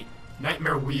activate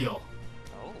Nightmare Wheel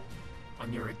Oh.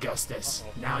 on your Augustus.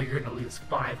 Uh-oh. Now you're gonna lose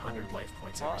 500 life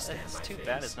points Well, every standby it's too phase.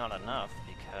 bad it's not enough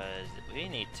because we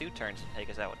need 2 turns to take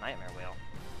us out with Nightmare Wheel.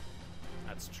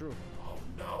 That's true. Oh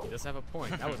no. He does have a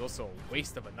point. That was also a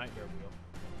waste of a Nightmare Wheel.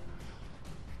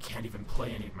 I can't even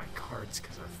play any of my cards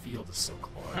because our field is so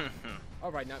close.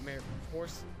 Alright, Nightmare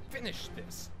Horse, finish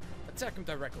this. Attack him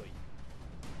directly.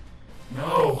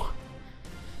 No!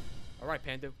 Alright,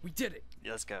 Panda, we did it.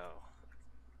 Let's go.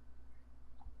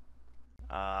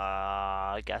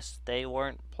 I guess they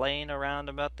weren't playing around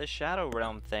about the Shadow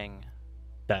Realm thing.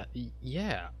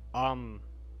 Yeah.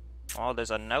 Oh,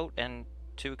 there's a note and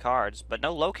 2 cards, but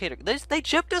no locator. They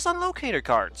chipped us on locator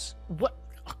cards. What?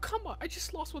 Oh, come on. I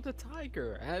just lost with the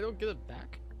Tyger, and I don't get it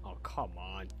back. Oh, come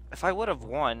on. If I would have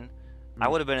won, I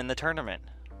would have been in the tournament.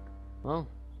 Well,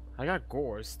 I got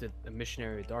Gores, the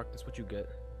Missionary of Darkness. What you get?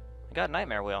 I got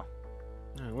Nightmare Wheel.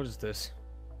 What is this?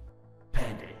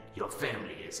 Panda, your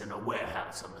family is in a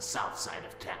warehouse on the south side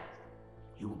of town.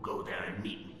 You will go there and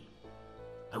meet me.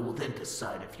 I will then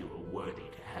decide if you are worthy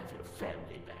to have your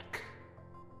family back.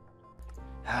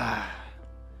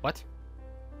 What?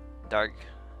 Dark,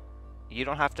 you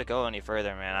don't have to go any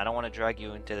further, man. I don't want to drag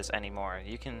you into this anymore.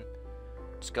 You can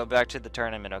just go back to the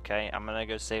tournament, okay? I'm gonna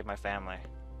go save my family.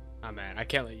 Ah, man, I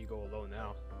can't let you go alone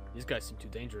now. These guys seem too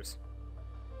dangerous.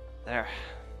 There.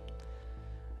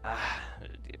 This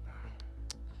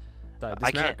I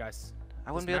Merrick can't. guy's.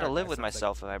 I wouldn't this be able to Merrick live guy with sounds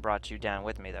myself if I brought you down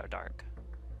with me, though, Dark.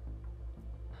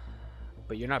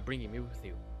 But you're not bringing me with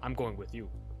you. I'm going with you.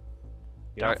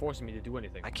 You're Dark, not forcing me to do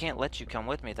anything. I can't let you come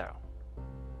with me, though.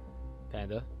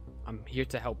 Panda, I'm here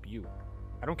to help you.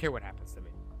 I don't care what happens to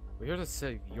me. We're here to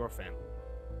save your family.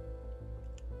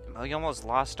 We almost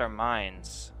lost our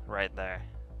minds right there.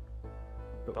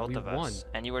 But Both we of won. us.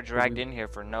 And you were dragged in here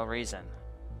for no reason.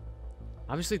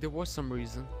 Obviously, there was some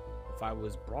reason. If I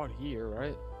was brought here,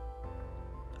 right?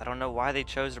 I don't know why they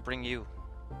chose to bring you.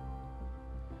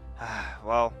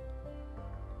 Well,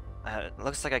 it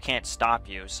looks like I can't stop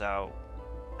you, so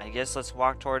I guess let's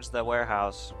walk towards the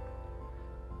warehouse.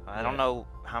 I don't Yeah. know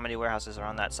how many warehouses are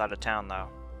on that side of town, though.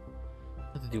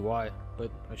 Neither do I,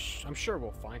 but I'm sure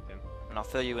we'll find him. And I'll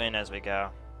fill you in as we go.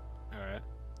 Alright.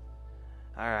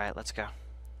 Alright, let's go.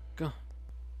 Go.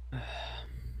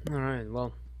 Alright,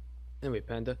 well. Anyway,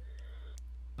 Panda.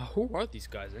 Who are these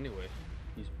guys anyway?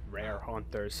 These rare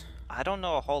hunters. I don't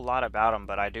know a whole lot about them,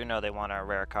 but I do know they want our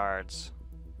rare cards.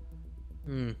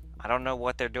 I don't know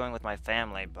what they're doing with my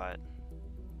family, but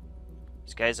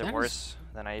these guys are That is- worse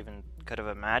than I even could have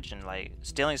imagined. Like,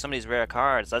 stealing somebody's rare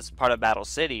cards, that's part of Battle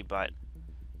City, but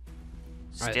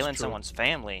stealing true. someone's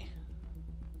family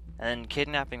and then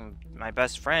kidnapping my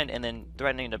best friend and then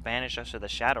threatening to banish us to the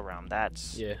Shadow Realm,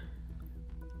 that's... Yeah.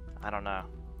 I don't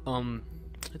know.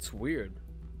 It's weird.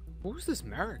 Who was this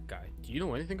Merrick guy? Do you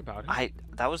know anything about him?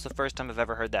 That was the first time I've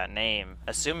ever heard that name.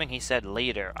 Assuming he said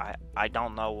leader, I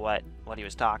don't know what he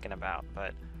was talking about,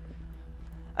 but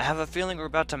I have a feeling we're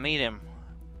about to meet him.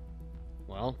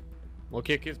 Well, we'll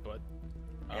kick his butt.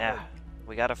 Yeah,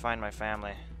 we gotta find my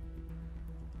family.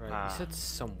 Right, he said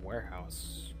some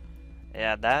warehouse.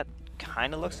 Yeah, that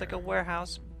kind of looks like a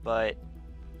warehouse, but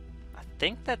I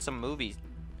think that's a movie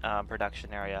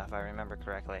production area, if I remember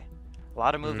correctly. A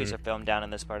lot of movies are filmed down in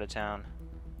this part of town.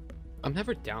 I'm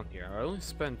never down here. I only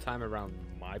spend time around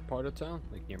my part of town,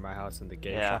 like near my house and the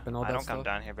game Yeah, shop and all that I don't stuff. come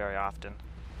down here very often.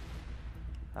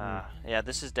 Yeah,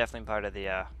 this is definitely part of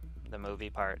the movie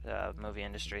part, movie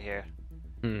industry here.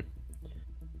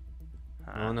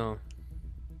 Oh no.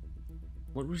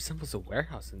 What resembles a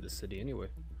warehouse in this city anyway?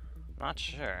 Not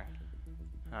sure.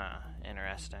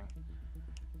 Interesting.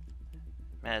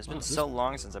 Man, it's been this- so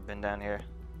long since I've been down here.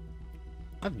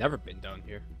 I've never been down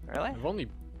here. Really? I've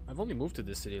only moved to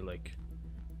this city like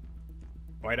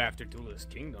right after Duelist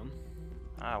Kingdom.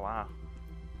 Oh, wow.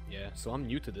 Yeah, so I'm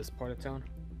new to this part of town.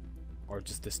 Or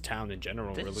just this town in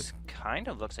general, really. This kind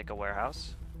of looks like a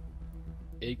warehouse.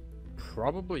 It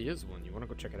probably is one. You wanna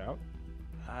go check it out?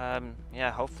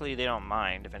 Yeah, hopefully they don't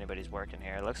mind if anybody's working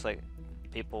here. It looks like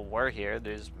people were here.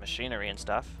 There's machinery and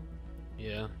stuff.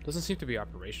 Yeah. Doesn't seem to be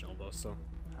operational though, so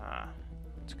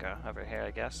Let's go over here, I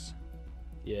guess.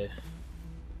 yeah.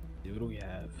 See what we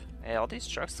have. Hey, all these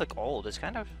trucks look old. It's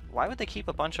kind of... Why would they keep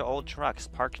a bunch of old trucks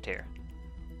parked here?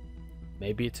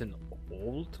 Maybe it's an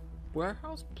old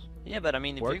warehouse? Yeah, but I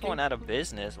mean, if you're Working? going out of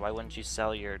business, why wouldn't you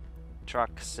sell your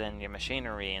trucks and your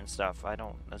machinery and stuff?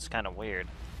 That's kind of weird.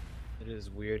 It is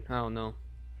weird. I don't know.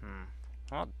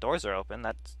 Well, doors are open.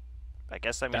 I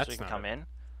guess that means we That's can not come it. in.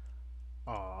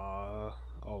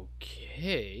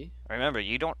 Okay. Remember,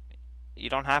 you don't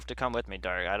have to come with me,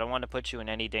 Dark. I don't want to put you in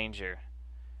any danger.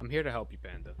 I'm here to help you,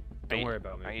 Panda. Don't worry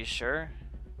about me. Are you sure?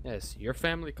 Yes, your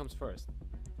family comes first.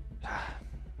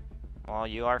 Well,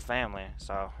 you are family,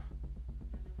 so...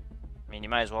 I mean, you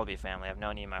might as well be family. I've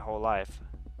known you my whole life.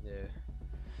 Yeah.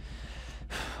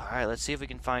 Alright, let's see if we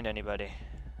can find anybody.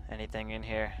 Anything in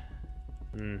here.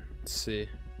 Let's see.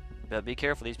 But be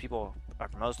careful, these people are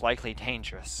most likely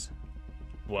dangerous.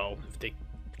 Well, if they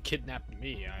kidnapped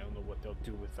me, I don't know what they'll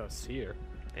do with us here.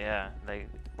 Yeah,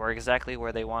 we're exactly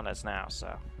where they want us now,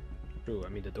 so... True, I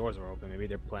mean, the doors are open. Maybe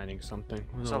they're planning something.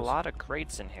 Who There's a knows? lot of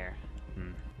crates in here.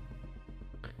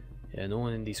 Yeah, no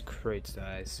one in these crates that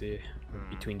I see.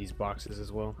 Between these boxes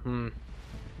as well.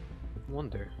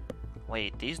 Wonder.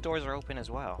 Wait, these doors are open as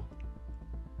well.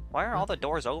 Why are all the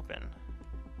doors open?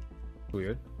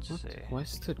 Weird. Let's see. Why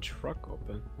is the truck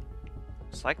open?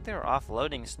 It's like they're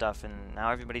offloading stuff and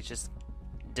now everybody's just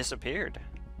disappeared.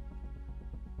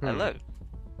 Hey, look.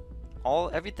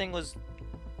 Everything was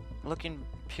looking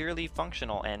purely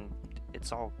functional and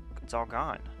it's all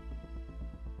gone.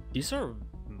 These are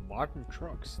modern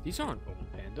trucks. These aren't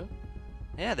old, Panda.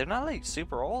 Yeah, they're not like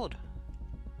super old.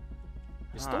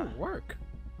 They still work.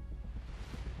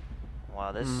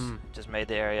 Well, this just made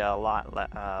the area a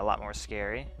lot more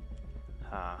scary.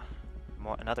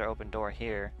 Another open door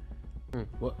here.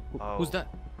 What? Who's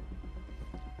that?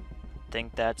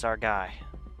 Think that's our guy.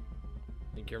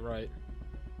 I think you're right.